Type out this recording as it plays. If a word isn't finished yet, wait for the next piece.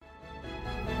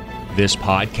This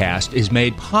podcast is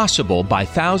made possible by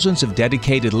thousands of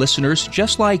dedicated listeners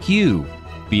just like you.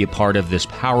 Be a part of this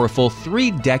powerful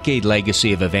 3-decade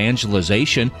legacy of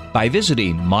evangelization by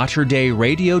visiting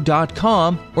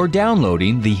materdeiradio.com or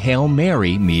downloading the Hail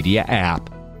Mary Media app.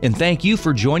 And thank you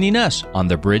for joining us on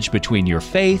the bridge between your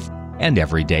faith and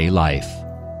everyday life.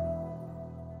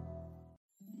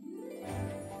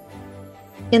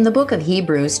 In the book of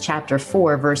Hebrews, chapter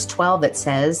 4, verse 12, it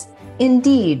says,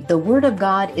 "Indeed, the word of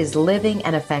God is living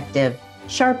and effective,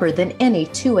 sharper than any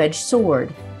two-edged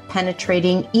sword,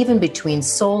 penetrating even between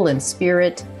soul and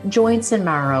spirit, joints and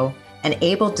marrow, and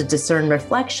able to discern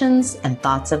reflections and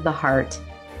thoughts of the heart."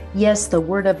 Yes, the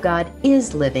word of God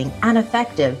is living and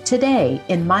effective today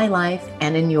in my life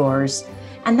and in yours.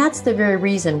 And that's the very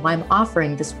reason why I'm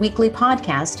offering this weekly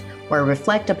podcast where I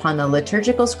reflect upon the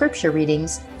liturgical scripture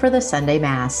readings for the Sunday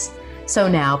Mass. So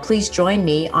now please join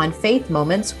me on Faith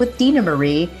Moments with Dina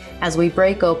Marie as we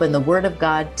break open the Word of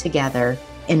God together,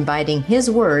 inviting His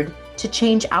Word to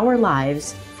change our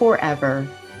lives forever.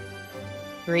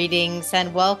 Greetings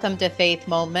and welcome to Faith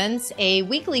Moments, a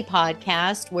weekly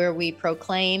podcast where we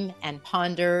proclaim and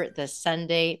ponder the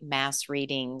Sunday Mass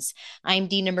readings. I'm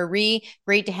Dina Marie.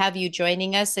 Great to have you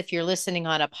joining us. If you're listening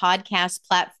on a podcast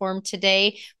platform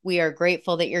today, we are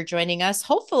grateful that you're joining us.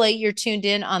 Hopefully, you're tuned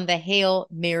in on the Hail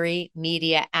Mary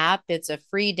Media app. It's a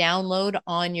free download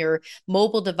on your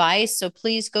mobile device. So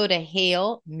please go to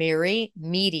Hail Mary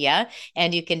Media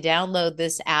and you can download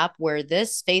this app where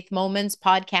this Faith Moments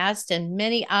podcast and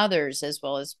many others, as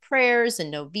well as prayers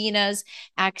and novenas,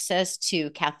 access to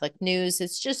Catholic news.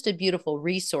 It's just a beautiful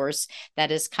resource that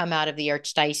has come out of the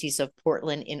Archdiocese of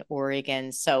Portland in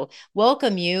Oregon. So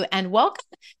welcome you and welcome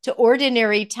to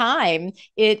Ordinary Time.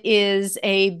 It is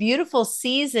a beautiful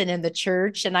season in the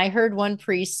church. And I heard one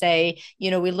priest say,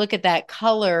 we look at that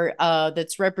color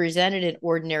that's represented in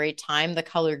Ordinary Time, the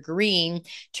color green,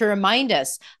 to remind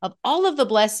us of all of the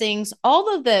blessings,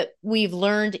 all of that we've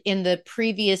learned in the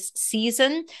previous season.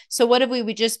 So what have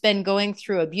we just been going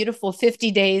through? A beautiful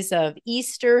 50 days of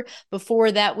Easter.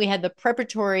 Before that, we had the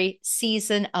preparatory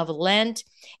season of Lent.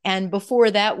 And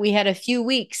before that, we had a few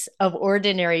weeks of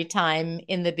Ordinary Time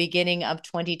in the beginning of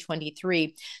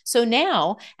 2023. So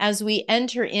now, as we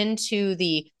enter into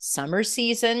the summer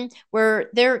season,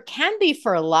 where there can be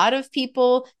for a lot of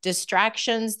people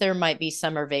distractions, there might be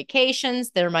summer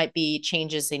vacations, there might be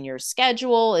changes in your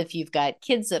schedule. If you've got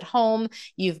kids at home,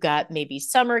 you've got maybe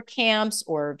summer camps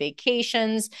or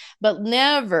vacations, but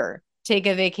never take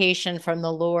a vacation from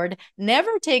the Lord.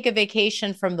 Never take a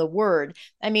vacation from the Word.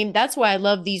 I mean, that's why I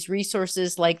love these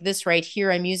resources like this right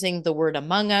here. I'm using the Word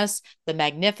Among Us, the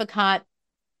Magnificat.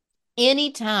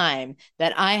 Anytime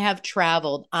that I have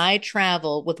traveled, I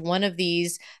travel with one of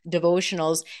these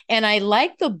devotionals, and I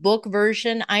like the book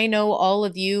version. I know all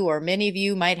of you or many of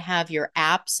you might have your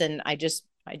apps, and I just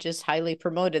highly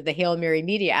promoted the Hail Mary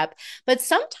Media app. But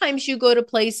sometimes you go to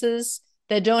places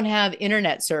that don't have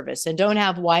internet service and don't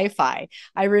have Wi-Fi.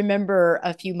 I remember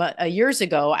a few years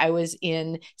ago, I was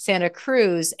in Santa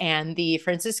Cruz, and the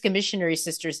Franciscan Missionary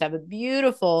Sisters have a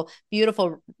beautiful,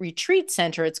 beautiful retreat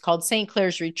center. It's called St.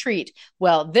 Clair's Retreat.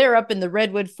 Well, they're up in the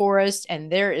Redwood Forest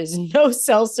and there is no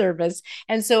cell service.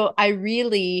 And so I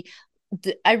really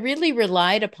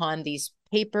relied upon these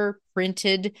paper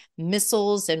printed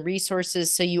missals and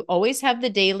resources. So you always have the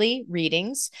daily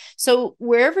readings. So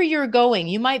wherever you're going,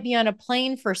 you might be on a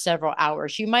plane for several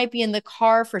hours. You might be in the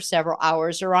car for several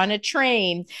hours or on a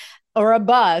train or a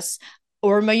bus,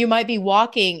 or you might be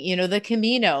walking, the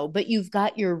Camino, but you've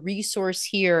got your resource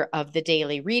here of the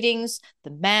daily readings, the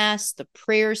Mass, the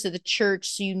prayers of the church.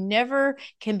 So you never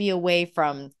can be away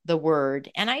from the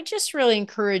Word. And I just really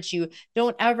encourage you,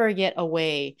 don't ever get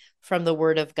away from the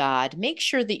Word of God. Make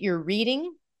sure that you're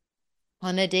reading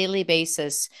on a daily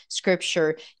basis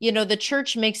scripture. The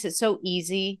church makes it so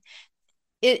easy.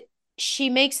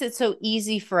 She makes it so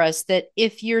easy for us that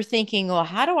if you're thinking, well,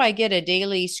 how do I get a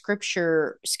daily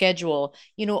scripture schedule?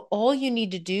 All you need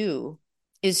to do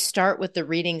is start with the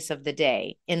readings of the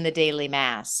day in the daily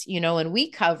Mass, and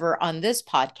we cover on this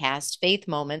podcast, Faith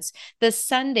Moments, the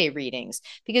Sunday readings,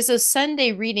 because those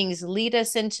Sunday readings lead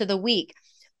us into the week.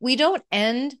 We don't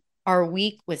end our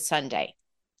week with Sunday.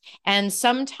 And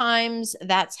sometimes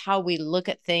that's how we look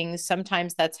at things.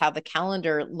 Sometimes that's how the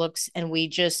calendar looks. And we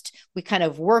kind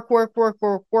of work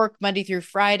Monday through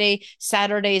Friday.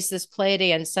 Saturday is this play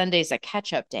day and Sunday's a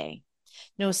catch-up day.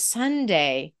 No,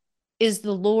 Sunday is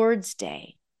the Lord's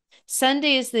day.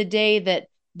 Sunday is the day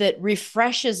that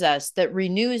refreshes us, that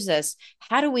renews us.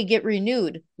 How do we get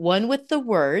renewed? One with the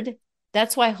Word.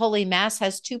 That's why Holy Mass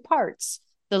has two parts.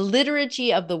 the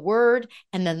liturgy of the word,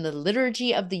 and then the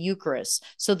liturgy of the Eucharist.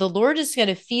 So the Lord is going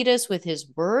to feed us with his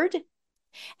word,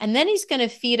 and then he's going to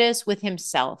feed us with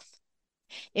himself.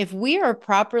 If we are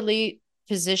properly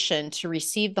positioned to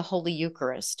receive the Holy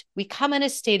Eucharist, we come in a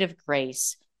state of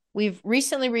grace. We've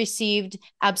recently received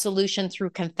absolution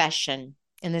through confession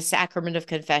in the sacrament of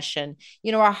confession.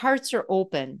 Our hearts are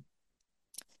open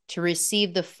to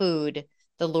receive the food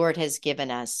the Lord has given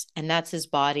us, and that's his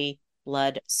body,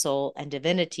 blood, soul, and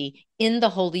divinity in the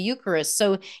Holy Eucharist.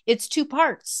 So it's two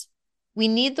parts. We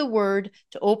need the word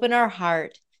to open our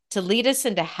heart, to lead us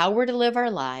into how we're to live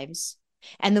our lives.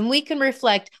 And then we can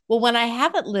reflect, well, when I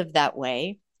haven't lived that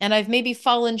way, and I've maybe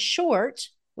fallen short,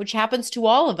 which happens to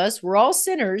all of us, we're all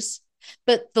sinners,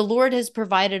 but the Lord has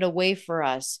provided a way for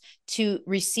us to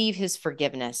receive his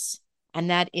forgiveness. And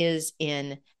that is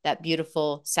in that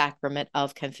beautiful sacrament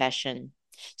of confession.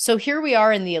 So here we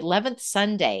are in the 11th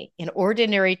Sunday in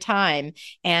ordinary time,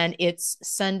 and it's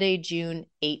Sunday, June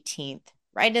 18th,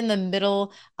 right in the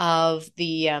middle of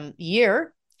the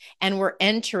year, and we're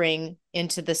entering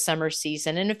into the summer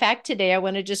season. And in fact, today I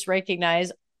want to just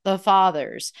recognize the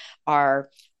fathers, our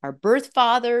birth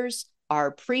fathers, our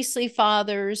priestly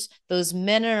fathers, those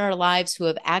men in our lives who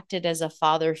have acted as a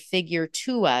father figure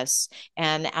to us.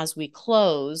 And as we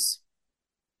close,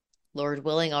 Lord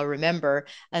willing, I'll remember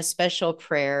a special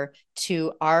prayer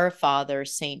to our father,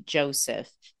 Saint Joseph,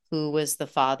 who was the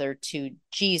father to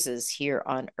Jesus here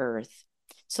on earth.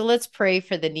 So let's pray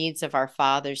for the needs of our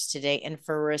fathers today and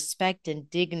for respect and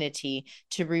dignity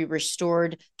to be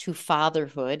restored to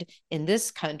fatherhood in this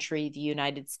country, the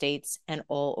United States, and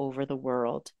all over the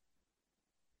world.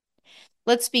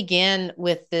 Let's begin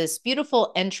with this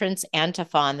beautiful entrance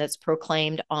antiphon that's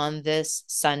proclaimed on this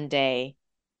Sunday.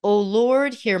 O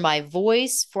Lord, hear my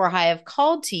voice, for I have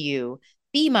called to you.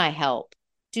 Be my help.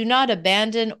 Do not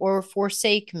abandon or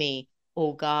forsake me,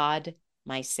 O God,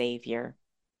 my Savior.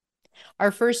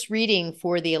 Our first reading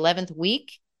for the 11th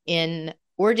week in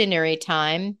ordinary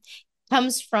time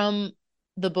comes from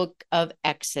the book of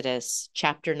Exodus,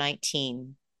 chapter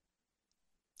 19.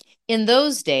 In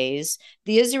those days,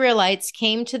 the Israelites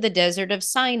came to the desert of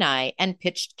Sinai and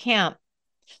pitched camp.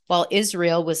 While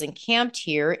Israel was encamped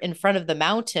here in front of the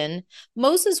mountain,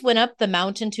 Moses went up the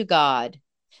mountain to God.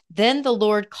 Then the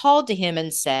Lord called to him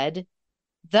and said,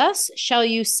 Thus shall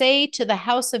you say to the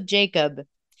house of Jacob,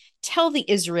 Tell the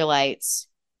Israelites,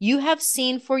 you have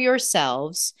seen for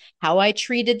yourselves how I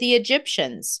treated the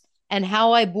Egyptians, and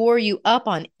how I bore you up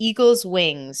on eagle's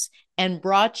wings and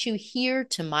brought you here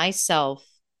to myself.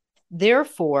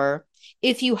 Therefore,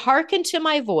 if you hearken to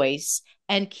my voice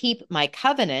and keep my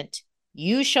covenant,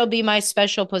 you shall be my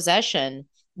special possession,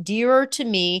 dearer to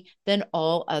me than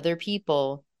all other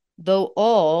people, though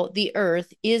all the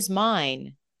earth is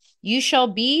mine. You shall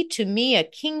be to me a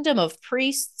kingdom of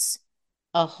priests,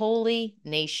 a holy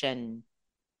nation.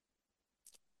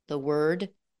 The word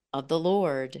of the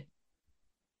Lord.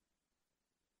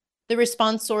 The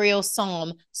responsorial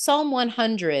psalm, Psalm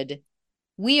 100.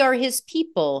 We are his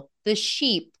people, the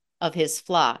sheep of his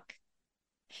flock.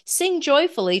 Sing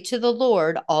joyfully to the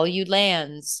Lord, all you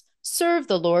lands. Serve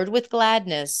the Lord with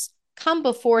gladness. Come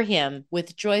before him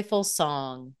with joyful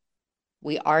song.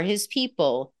 We are his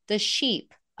people, the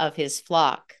sheep of his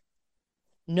flock.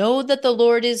 Know that the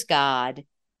Lord is God.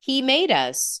 He made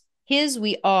us. His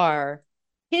we are.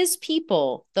 His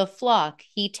people, the flock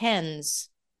he tends.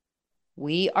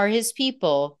 We are his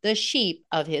people, the sheep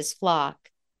of his flock.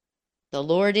 The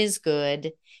Lord is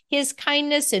good. His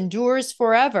kindness endures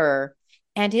forever,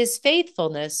 and his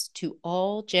faithfulness to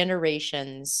all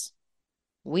generations.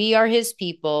 We are his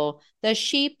people, the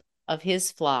sheep of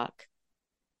his flock.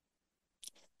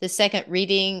 The second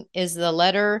reading is the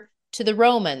letter to the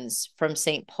Romans from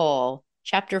St. Paul,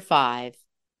 chapter 5.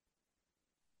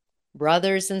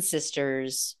 Brothers and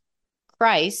sisters,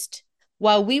 Christ,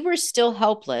 while we were still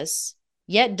helpless,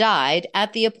 yet died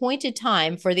at the appointed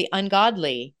time for the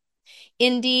ungodly.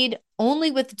 Indeed,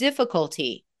 only with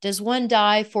difficulty does one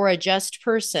die for a just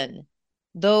person,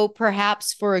 though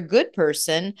perhaps for a good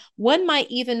person one might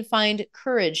even find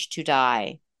courage to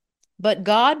die. But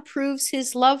God proves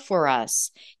his love for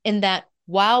us in that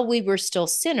while we were still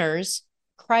sinners,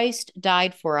 Christ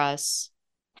died for us.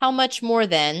 How much more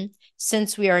then,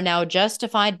 since we are now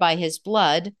justified by his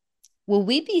blood, will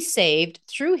we be saved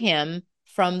through him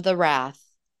from the wrath?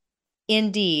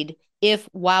 Indeed, if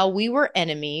while we were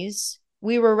enemies,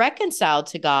 we were reconciled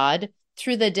to God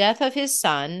through the death of his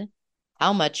Son,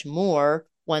 how much more,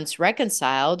 once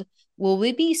reconciled, will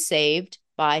we be saved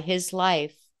by his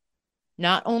life?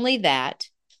 Not only that,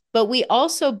 but we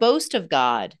also boast of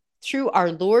God through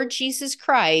our Lord Jesus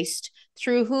Christ,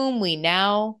 through whom we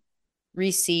now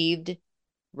received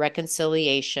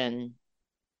reconciliation.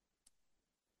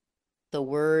 The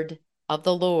word of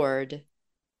the Lord.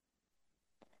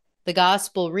 The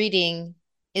gospel reading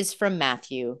is from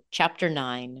Matthew chapter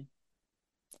 9.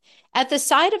 At the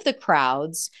sight of the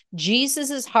crowds,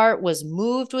 Jesus' heart was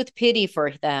moved with pity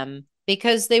for them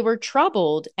because they were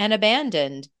troubled and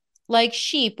abandoned, like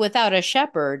sheep without a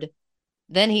shepherd.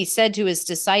 Then he said to his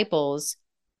disciples,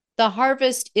 "The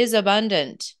harvest is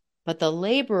abundant, but the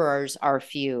laborers are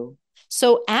few.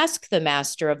 So ask the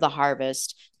master of the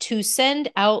harvest to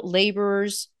send out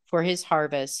laborers for his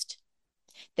harvest."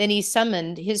 Then he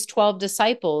summoned his 12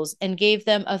 disciples and gave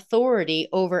them authority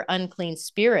over unclean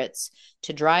spirits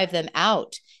to drive them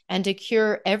out and to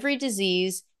cure every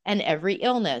disease and every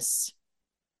illness.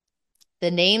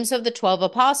 The names of the 12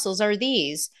 apostles are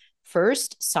these: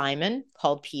 first, Simon,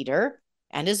 called Peter,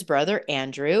 and his brother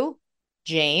Andrew;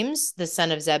 James, the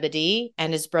son of Zebedee,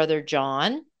 and his brother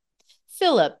John;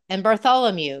 Philip and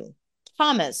Bartholomew;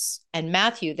 Thomas and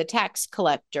Matthew, the tax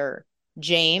collector;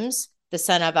 James, the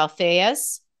son of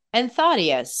Alphaeus, and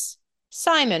Thaddeus;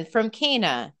 Simon from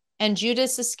Cana, and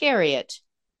Judas Iscariot,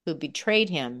 who betrayed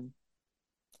him.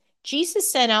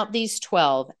 Jesus sent out these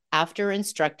 12 after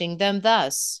instructing them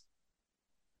thus: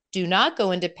 "Do not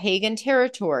go into pagan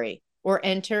territory or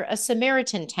enter a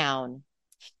Samaritan town.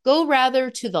 Go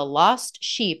rather to the lost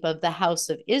sheep of the house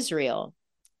of Israel.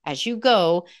 As you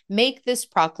go, make this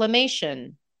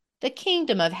proclamation: the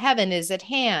kingdom of heaven is at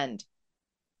hand.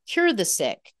 Cure the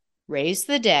sick, raise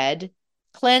the dead,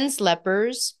 cleanse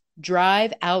lepers,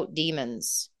 drive out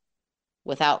demons.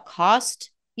 Without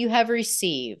cost you have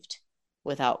received,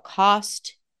 without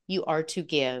cost you are to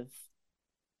give."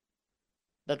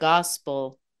 The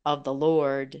gospel of the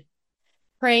Lord.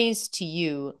 Praise to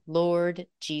you, Lord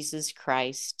Jesus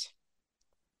Christ.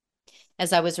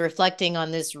 As I was reflecting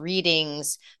on this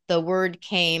readings, the word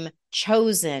came,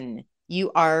 chosen.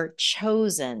 You are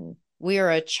chosen. We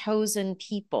are a chosen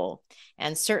people.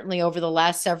 And certainly over the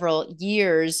last several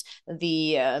years,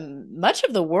 the much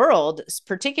of the world,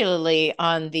 particularly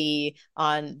on the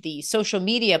social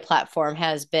media platform,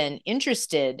 has been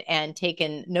interested and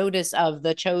taken notice of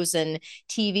the Chosen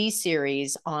TV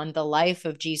series on the life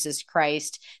of Jesus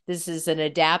Christ. This is an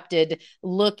adapted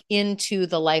look into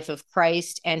the life of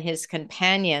Christ and his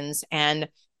companions. And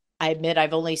I admit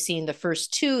I've only seen the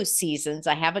first 2 seasons.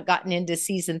 I haven't gotten into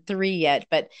season 3 yet,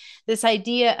 but this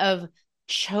idea of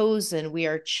chosen, we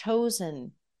are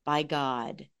chosen by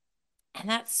God. And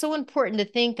that's so important to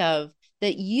think of,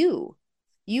 that you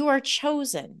are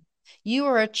chosen. You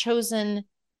are a chosen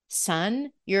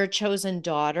son. You're a chosen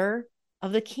daughter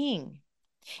of the King.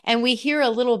 And we hear a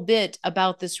little bit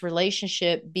about this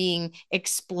relationship being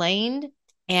explained,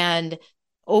 and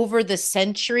over the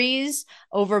centuries,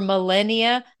 over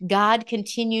millennia, God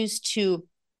continues to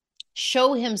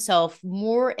show himself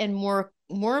more and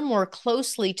more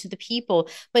closely to the people.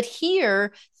 But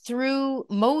here, through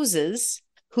Moses,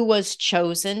 who was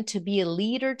chosen to be a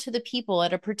leader to the people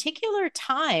at a particular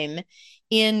time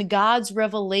in God's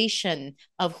revelation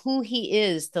of who he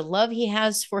is, the love he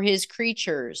has for his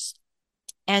creatures.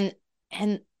 And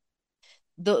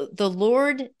the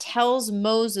Lord tells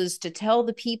Moses to tell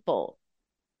the people,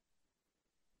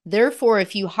 "Therefore,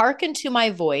 if you hearken to my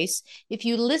voice, if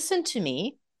you listen to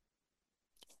me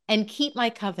and keep my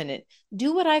covenant,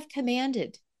 do what I've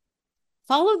commanded.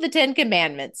 Follow the 10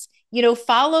 commandments.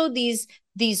 Follow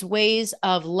these ways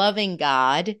of loving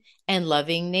God and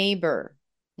loving neighbor,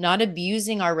 not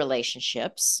abusing our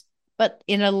relationships, but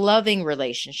in a loving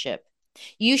relationship.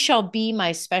 You shall be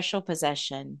my special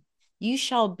possession. You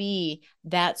shall be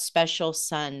that special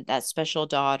son, that special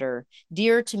daughter,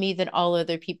 dearer to me than all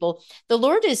other people." The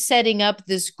Lord is setting up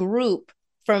this group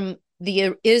from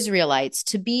the Israelites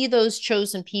to be those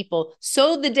chosen people.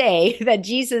 So the day that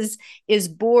Jesus is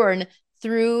born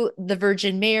through the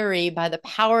Virgin Mary by the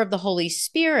power of the Holy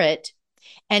Spirit,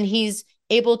 and he's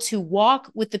able to walk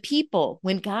with the people,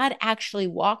 when God actually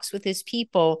walks with his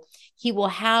people, he will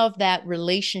have that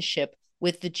relationship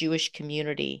with the Jewish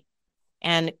community.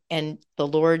 And the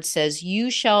Lord says, "You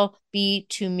shall be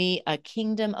to me a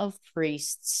kingdom of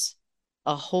priests,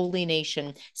 a holy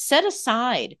nation, set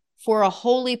aside for a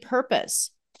holy purpose."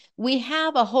 We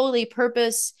have a holy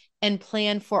purpose and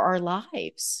plan for our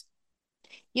lives.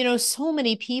 So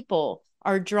many people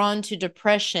are drawn to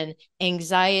depression,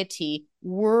 anxiety,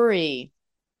 worry,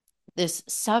 this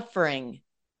suffering,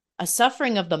 a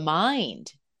suffering of the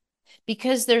mind,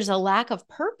 because there's a lack of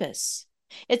purpose.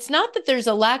 It's not that there's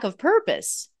a lack of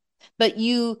purpose, but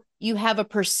you have a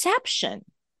perception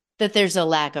that there's a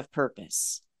lack of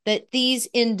purpose, that these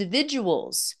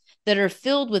individuals that are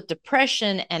filled with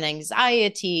depression and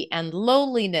anxiety and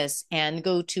loneliness and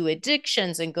go to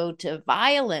addictions and go to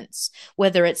violence,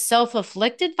 whether it's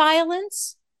self-inflicted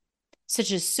violence,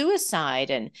 such as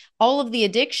suicide and all of the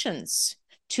addictions,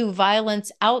 to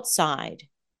violence outside.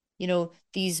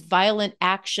 These violent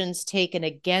actions taken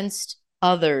against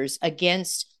others,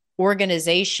 against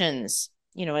organizations,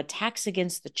 attacks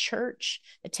against the church,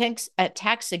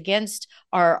 attacks against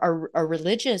our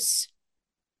religious.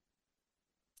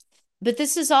 But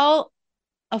this is all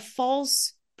a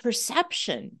false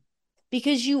perception,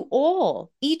 because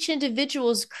each individual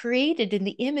is created in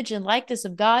the image and likeness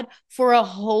of God for a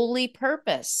holy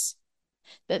purpose.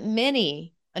 But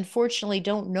many, unfortunately,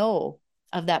 don't know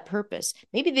of that purpose.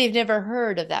 Maybe they've never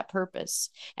heard of that purpose.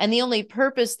 And the only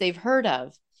purpose they've heard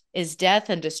of is death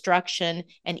and destruction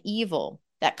and evil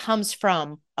that comes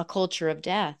from a culture of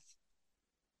death.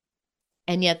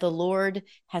 And yet the Lord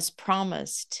has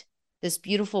promised this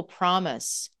beautiful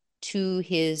promise to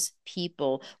his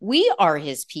people. We are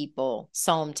his people,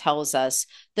 Psalm tells us,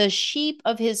 the sheep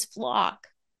of his flock.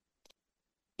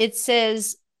 It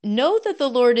says, know that the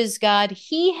Lord is God.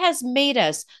 He has made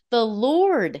us. The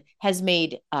Lord has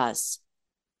made us,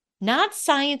 not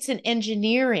science and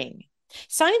engineering.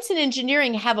 Science and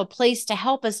engineering have a place to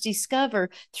help us discover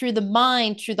through the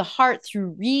mind, through the heart,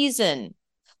 through reason.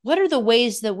 What are the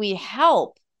ways that we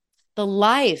help the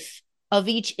life of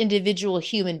each individual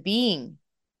human being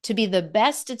to be the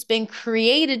best it's been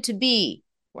created to be?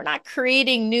 We're not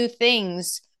creating new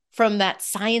things from that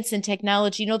science and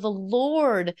technology. The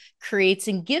Lord creates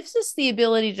and gives us the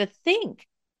ability to think.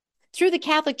 Through the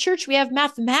Catholic Church, we have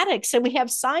mathematics and we have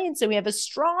science and we have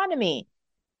astronomy.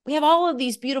 We have all of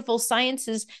these beautiful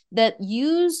sciences that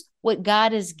use what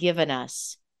God has given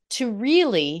us to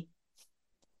really,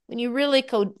 when you really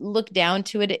go look down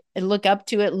to it and look up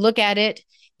to it, look at it,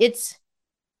 it's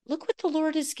look what the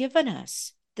Lord has given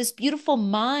us, this beautiful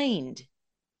mind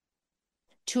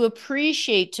to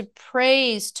appreciate, to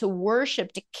praise, to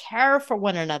worship, to care for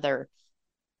one another,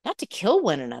 not to kill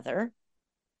one another,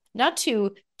 not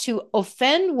to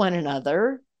offend one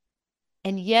another.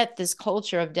 And yet this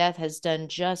culture of death has done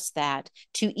just that,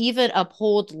 to even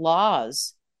uphold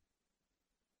laws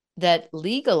that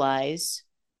legalize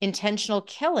intentional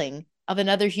killing of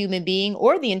another human being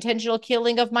or the intentional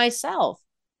killing of myself.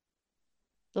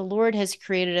 The Lord has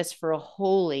created us for a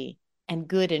holy and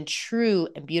good and true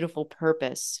and beautiful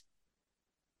purpose.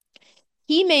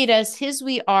 He made us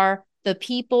we are the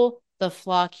people, the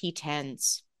flock he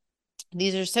tends.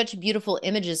 These are such beautiful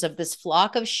images of this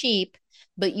flock of sheep,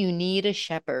 but you need a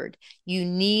shepherd. You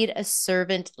need a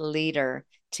servant leader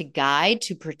to guide,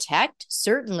 to protect,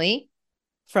 certainly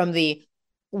from the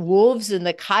wolves and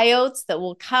the coyotes that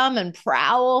will come and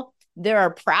prowl. There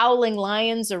are prowling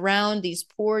lions around these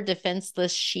poor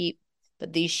defenseless sheep,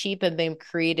 but these sheep have been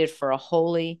created for a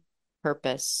holy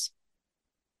purpose.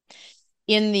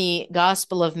 In the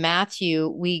Gospel of Matthew,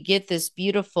 we get this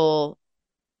beautiful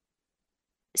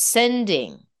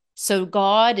sending. So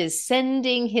God is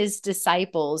sending his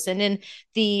disciples. And in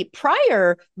the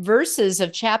prior verses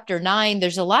of chapter 9,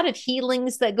 there's a lot of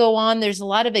healings that go on. There's a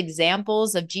lot of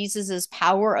examples of Jesus's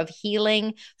power of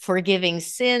healing, forgiving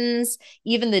sins.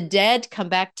 Even the dead come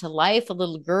back to life. A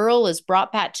little girl is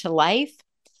brought back to life.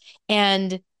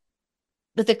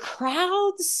 But the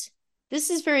crowds, this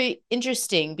is very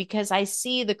interesting because I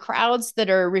see the crowds that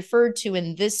are referred to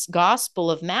in this Gospel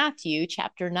of Matthew,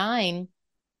 chapter 9,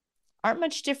 aren't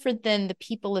much different than the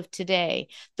people of today.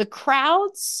 The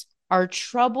crowds are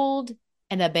troubled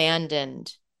and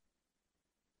abandoned.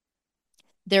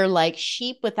 They're like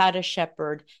sheep without a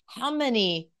shepherd. How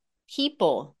many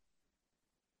people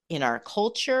in our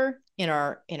culture, in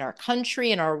our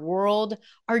country, in our world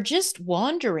are just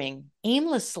wandering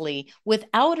aimlessly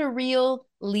without a real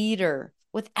leader,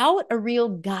 without a real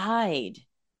guide?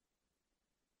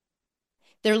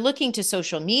 They're looking to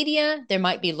social media. They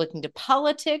might be looking to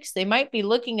politics. They might be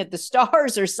looking at the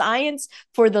stars or science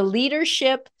for the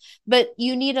leadership, but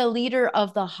you need a leader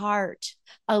of the heart,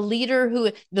 a leader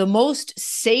who, the most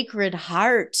sacred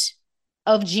heart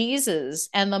of Jesus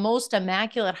and the most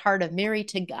immaculate heart of Mary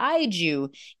to guide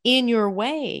you in your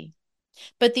way.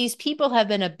 But these people have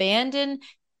been abandoned.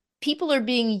 People are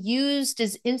being used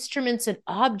as instruments and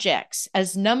objects,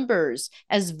 as numbers,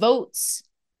 as votes,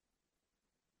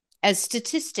 as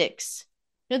statistics.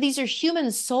 These are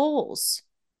human souls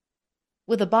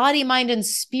with a body, mind, and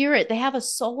spirit. They have a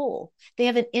soul. They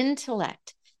have an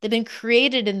intellect. They've been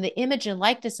created in the image and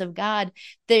likeness of God.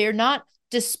 They are not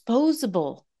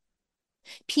disposable.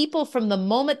 People from the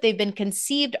moment they've been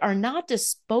conceived are not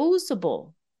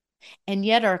disposable. And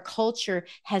yet our culture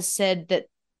has said that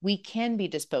we can be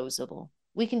disposable.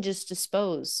 we can just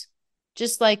dispose,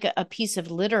 just like a piece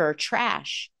of litter or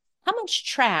trash. How much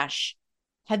trash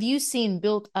have you seen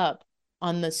built up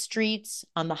on the streets,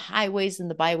 on the highways and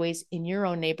the byways in your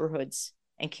own neighborhoods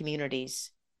and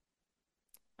communities?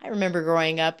 I remember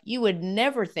growing up, you would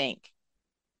never think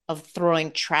of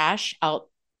throwing trash out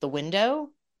the window.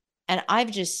 And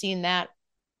I've just seen that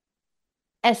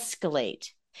escalate.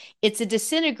 It's a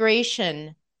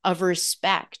disintegration of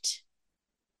respect,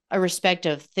 a respect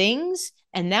of things,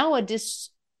 and now a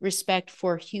disrespect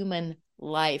for human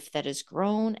life that has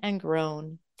grown and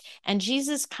grown. And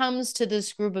Jesus comes to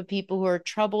this group of people who are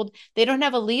troubled. They don't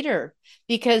have a leader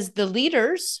because the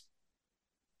leaders,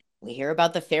 we hear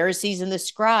about the Pharisees and the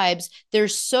scribes. They're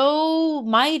so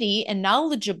mighty and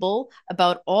knowledgeable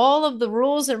about all of the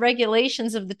rules and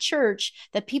regulations of the church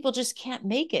that people just can't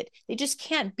make it. They just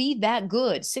can't be that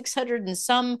good. 600 and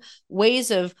some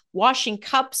ways of washing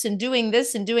cups and doing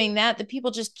this and doing that. The people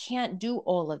just can't do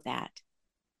all of that.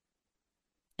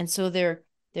 And so they're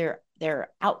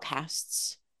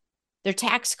outcasts. They're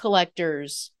tax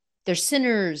collectors. They're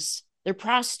sinners. They're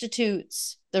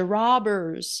prostitutes. They're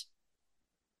robbers.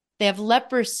 They have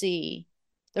leprosy.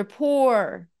 They're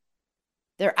poor.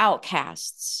 They're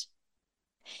outcasts.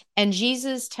 And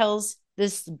Jesus tells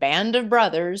this band of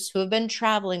brothers who have been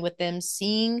traveling with them,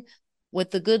 seeing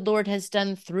what the good Lord has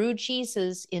done through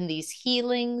Jesus in these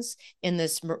healings, in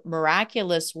this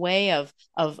miraculous way of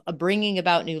bringing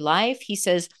about new life. He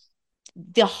says,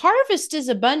 the harvest is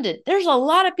abundant. There's a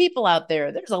lot of people out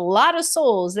there. There's a lot of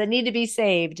souls that need to be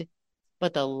saved,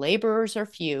 but the laborers are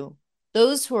few.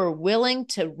 Those who are willing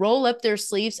to roll up their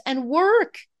sleeves and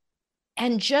work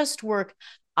and just work.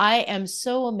 I am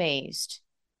so amazed.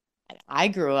 I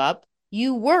grew up,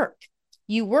 you work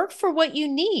for what you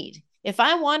need. If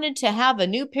I wanted to have a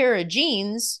new pair of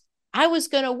jeans, I was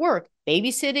going to work.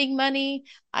 Babysitting money.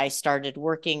 I started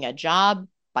working a job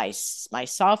by my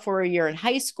sophomore year in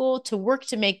high school to work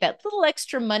to make that little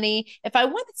extra money. If I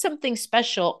wanted something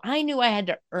special, I knew I had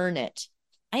to earn it.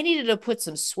 I needed to put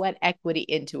some sweat equity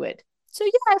into it. So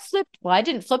yeah, I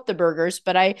didn't flip the burgers,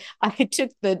 but I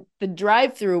took the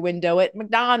drive-through window at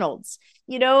McDonald's.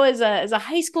 You know, as a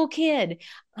high school kid,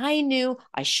 I knew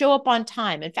I show up on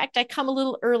time. In fact, I come a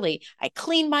little early. I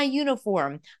clean my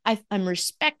uniform. I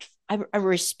respect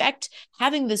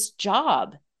having this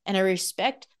job, and I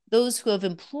respect those who have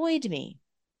employed me.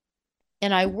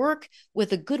 And I work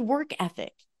with a good work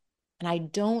ethic. And I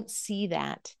don't see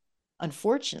that,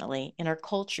 unfortunately, in our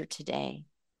culture today.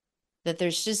 That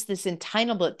there's just this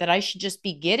entitlement that I should just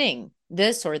be getting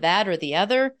this or that or the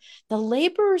other. The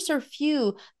laborers are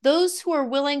few, those who are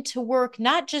willing to work,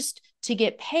 not just to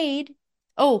get paid.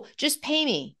 Oh, just pay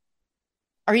me.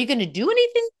 Are you going to do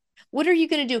anything? What are you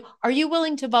going to do? Are you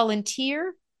willing to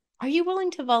volunteer? Are you willing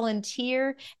to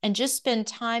volunteer and just spend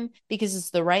time because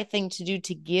it's the right thing to do,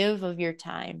 to give of your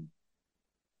time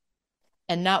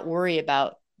and not worry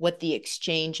about what the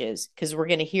exchange is? Because we're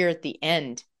going to hear at the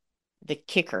end, the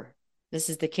kicker. This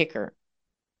is the kicker.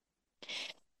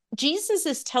 Jesus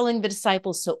is telling the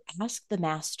disciples, so ask the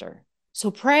master.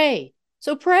 So pray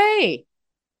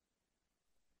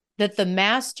that the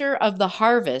master of the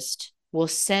harvest will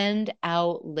send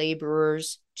out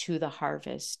laborers to the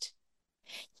harvest.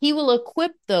 He will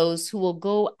equip those who will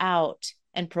go out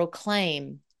and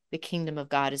proclaim the kingdom of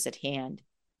God is at hand.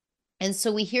 And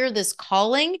so we hear this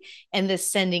calling and this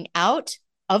sending out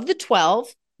of the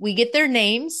 12. We get their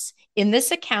names in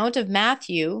this account of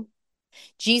Matthew.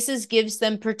 Jesus gives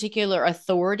them particular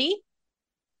authority.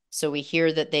 So we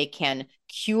hear that they can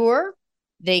cure,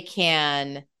 they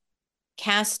can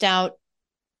cast out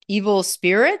evil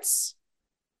spirits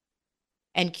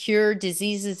and cure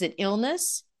diseases and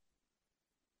illness.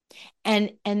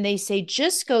 And they say,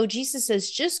 just go. Jesus says,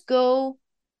 just go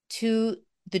to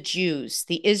the Jews,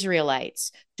 the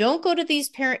Israelites. Don't go to these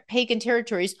pagan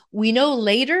territories. We know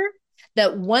later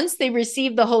that once they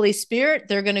receive the Holy Spirit,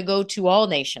 they're going to go to all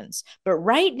nations. But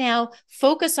right now,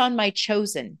 focus on my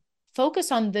chosen.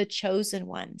 Focus on the chosen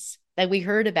ones that we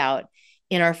heard about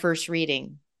in our first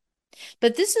reading.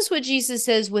 But this is what Jesus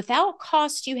says, without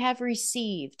cost you have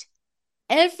received.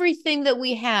 Everything that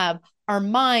we have, our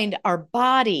mind, our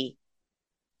body,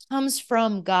 comes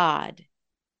from God.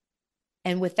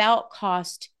 And without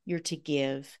cost, you're to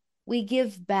give. We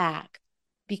give back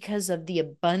because of the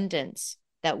abundance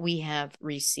that we have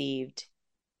received.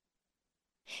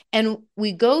 And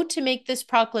we go to make this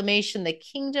proclamation, the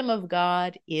kingdom of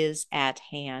God is at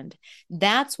hand.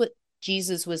 That's what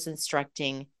Jesus was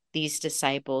instructing these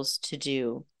disciples to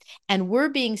do. And we're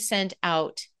being sent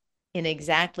out in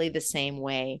exactly the same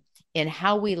way in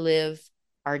how we live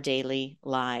our daily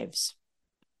lives.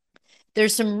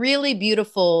 There's some really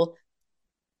beautiful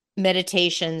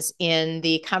meditations in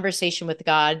the Conversation with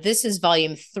God. This is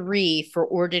volume 3 for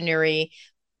ordinary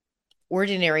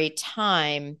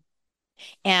time.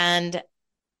 And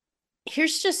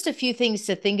here's just a few things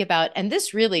to think about. And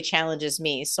this really challenges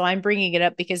me. So I'm bringing it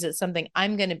up because it's something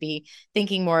I'm going to be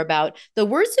thinking more about. The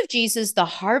words of Jesus, "The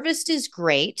harvest is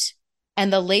great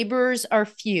and the laborers are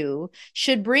few,"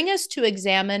 should bring us to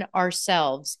examine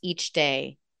ourselves each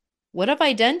day. What have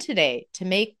I done today to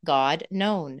make God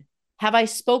known? Have I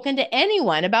spoken to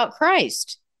anyone about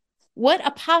Christ? What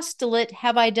apostolate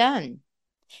have I done?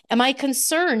 Am I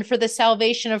concerned for the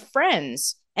salvation of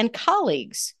friends and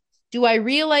colleagues? Do I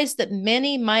realize that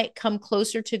many might come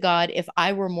closer to God if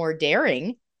I were more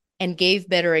daring and gave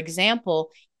better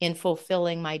example in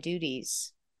fulfilling my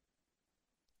duties?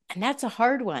 And that's a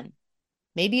hard one.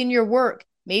 Maybe in your work,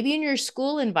 maybe in your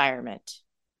school environment.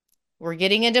 We're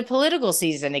getting into political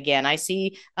season again. I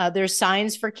see there's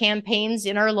signs for campaigns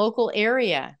in our local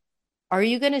area. Are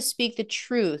you going to speak the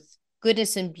truth,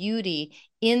 goodness, and beauty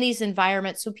in these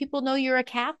environments so people know you're a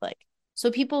Catholic,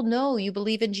 so people know you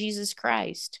believe in Jesus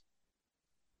Christ?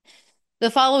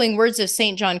 The following words of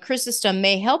St. John Chrysostom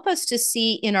may help us to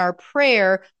see in our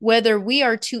prayer whether we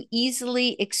are too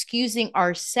easily excusing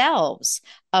ourselves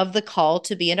of the call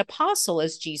to be an apostle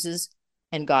as Jesus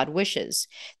and God wishes.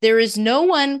 There is no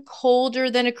one colder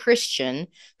than a Christian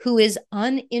who is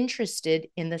uninterested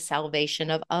in the salvation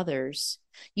of others.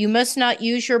 You must not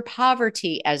use your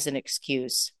poverty as an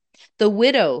excuse. The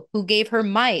widow who gave her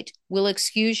mite will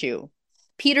excuse you.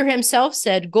 Peter himself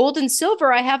said, "Gold and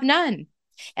silver I have none."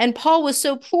 And Paul was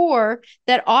so poor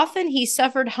that often he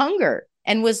suffered hunger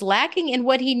and was lacking in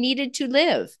what he needed to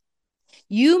live.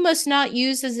 You must not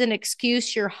use as an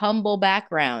excuse your humble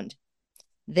background.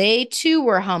 They too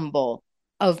were humble,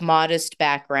 of modest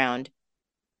background.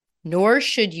 Nor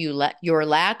should you let your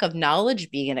lack of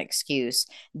knowledge be an excuse.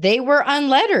 They were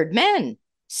unlettered men.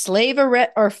 Slave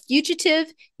or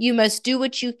fugitive, you must do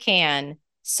what you can.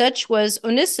 Such was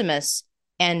Onesimus,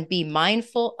 and be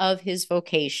mindful of his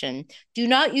vocation. Do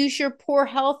not use your poor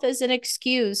health as an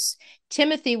excuse.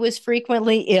 Timothy was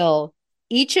frequently ill.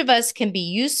 Each of us can be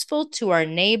useful to our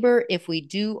neighbor if we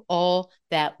do all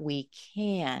that we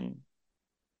can.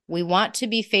 We want to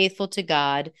be faithful to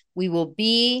God. We will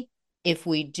be if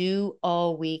we do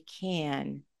all we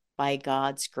can by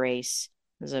God's grace.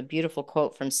 There's a beautiful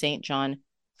quote from St. John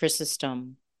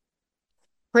Chrysostom.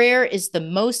 Prayer is the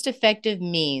most effective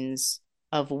means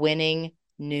of winning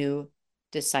new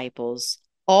disciples.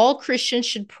 All Christians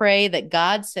should pray that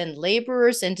God send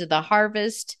laborers into the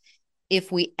harvest.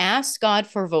 If we ask God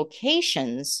for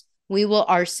vocations, we will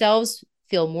ourselves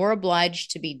feel more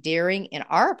obliged to be daring in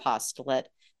our apostolate,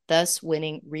 thus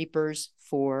winning reapers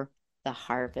for the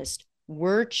harvest.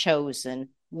 We're chosen.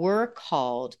 We're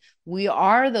called. We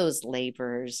are those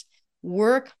laborers.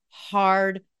 Work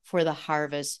hard for the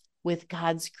harvest. With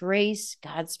God's grace,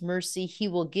 God's mercy, He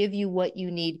will give you what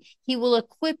you need. He will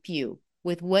equip you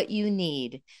with what you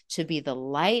need to be the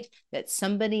light that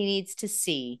somebody needs to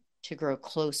see to grow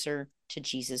closer to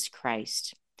Jesus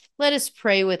Christ. Let us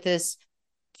pray with this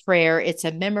prayer. It's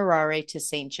a memorare to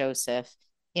St. Joseph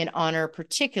in honor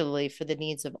particularly for the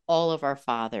needs of all of our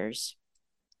fathers.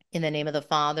 In the name of the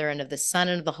Father, and of the Son,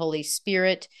 and of the Holy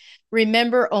Spirit,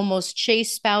 remember, O most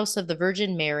chaste spouse of the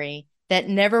Virgin Mary, that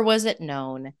never was it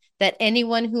known that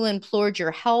anyone who implored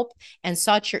your help and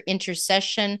sought your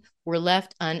intercession were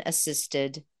left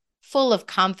unassisted. Full of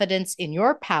confidence in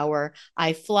your power,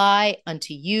 I fly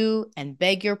unto you and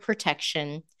beg your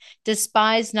protection.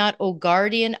 Despise not, O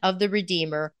guardian of the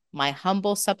Redeemer, my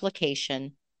humble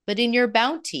supplication, but in your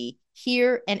bounty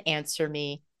hear and answer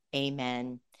me.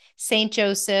 Amen. Saint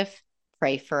Joseph,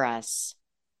 pray for us.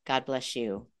 God bless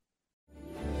you.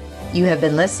 You have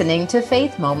been listening to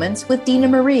Faith Moments with Dina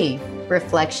Marie,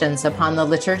 reflections upon the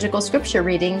liturgical scripture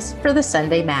readings for the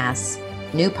Sunday Mass.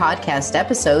 New podcast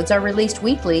episodes are released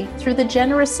weekly through the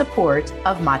generous support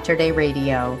of Mater Dei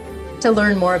Radio. To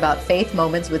learn more about Faith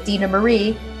Moments with Dina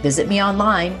Marie, visit me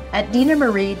online at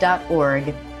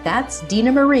dinamarie.org. That's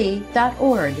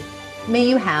dinamarie.org. May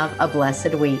you have a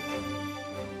blessed week.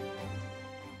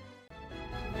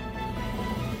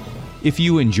 If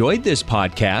you enjoyed this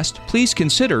podcast, please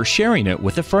consider sharing it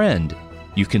with a friend.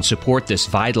 You can support this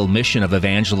vital mission of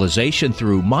evangelization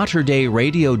through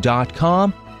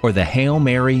materdeiradio.com or the Hail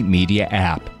Mary Media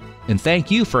app. And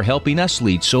thank you for helping us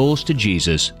lead souls to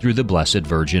Jesus through the Blessed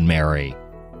Virgin Mary.